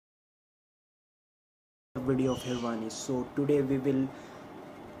Video of Hirvani. So today we will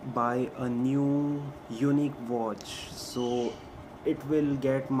buy a new unique watch. So it will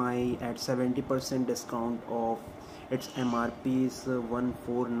get my at 70% discount of its MRP is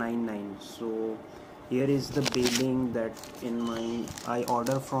 1499. So here is the billing that I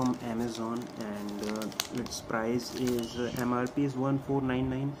order from Amazon, and its price is MRP is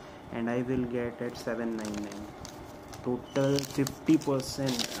 1499 and I will get at 799. Total 50%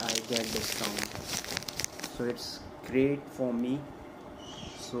 I get discount, so it's great for me.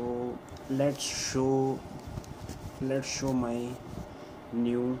 So let's show my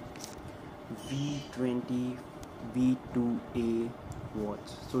new V2A watch.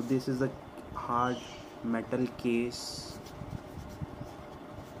 So this is a hard metal case,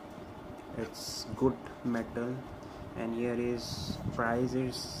 it's good metal, and here is price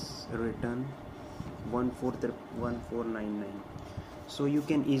is written 1499. so you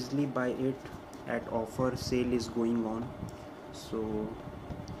can easily buy it at offer. Sale is going on. So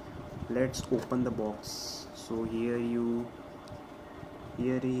let's open the box. So here you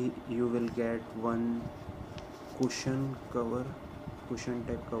will get one cushion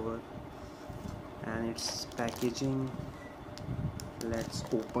type cover and its packaging. Let's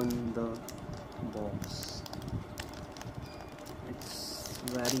open the box. It's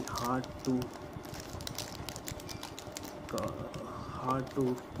very hard to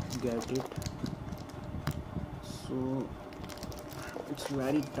get it, so it's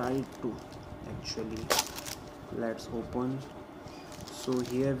very tight too actually. Let's open. So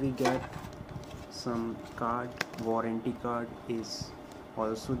here we get some card. Warranty card is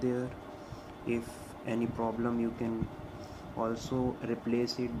also there. If any problem, you can also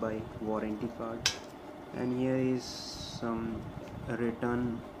replace it by warranty card. And here is some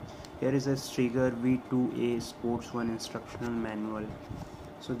written. Here is a Strigger V2A Sports 1 instructional manual.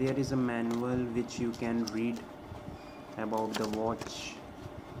 So there is a manual which you can read about the watch.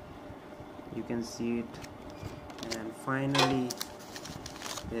 You can see it. And finally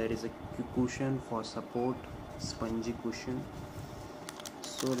there is a cushion for support, spongy cushion.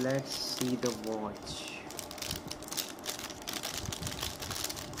 So let's see the watch.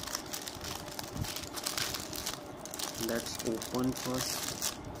 Let's open first.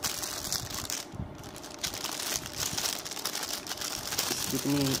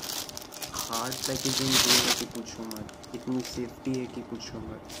 कितनी hard packaging दी है कि पूछो मत, इतनी safety है कि पूछो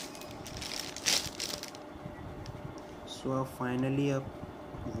मत. सो आप फाइनली आप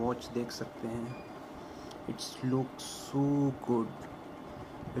वॉच देख सकते हैं. It's look so good.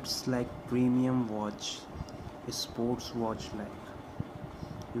 It's like premium watch, sports watch like.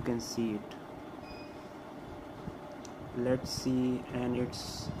 You can see it. Let's see. And it's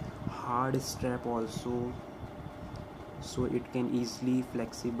hard strap also, so it can easily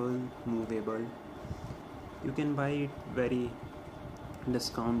flexible, movable. You can buy it very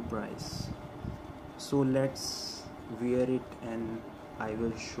discount price. So let's wear it and I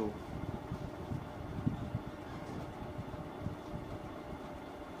will show.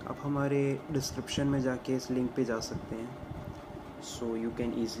 आप हमारे description में जाके इस link पे जा सकते हैं. So you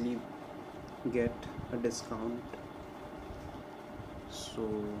can easily get a discount. So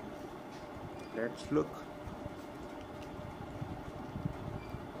let's look.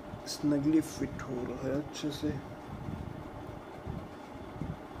 Snugly fit हो रहा है अच्छे से.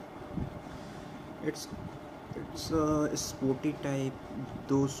 It's a sporty type.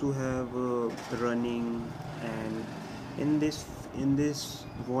 Those who have running, and in this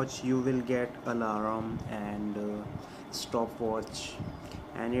watch you will get alarm and stopwatch,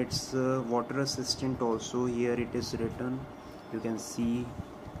 and it's water resistant also. Here it is written. You can see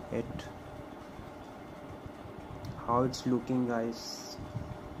it, how it's looking, guys.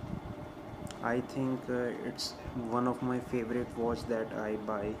 I think it's one of my favorite watch that I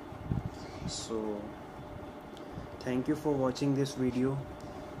buy. So thank you for watching this video.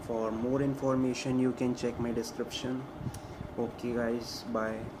 For more information you can check my description. Okay guys,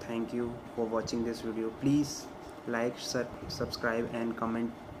 bye. Thank you for watching this video. Please like, subscribe and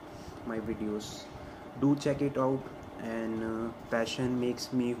comment my videos. Do check it out. And passion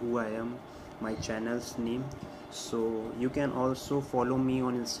makes me who I am, my channel's name. So you can also follow me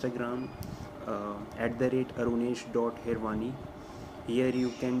on Instagram @arunesh.hirvani. Here you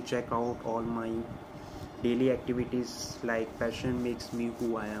can check out all my daily activities like passion makes me who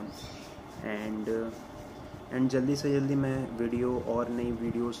I am. And जल्दी से जल्दी मैं video और नई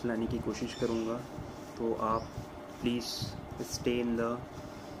videos लाने की कोशिश करूँगा. तो आप please stay in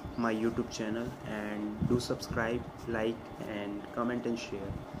my YouTube channel and do subscribe, like and comment and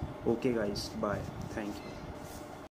share. Okay guys, bye. Thank you.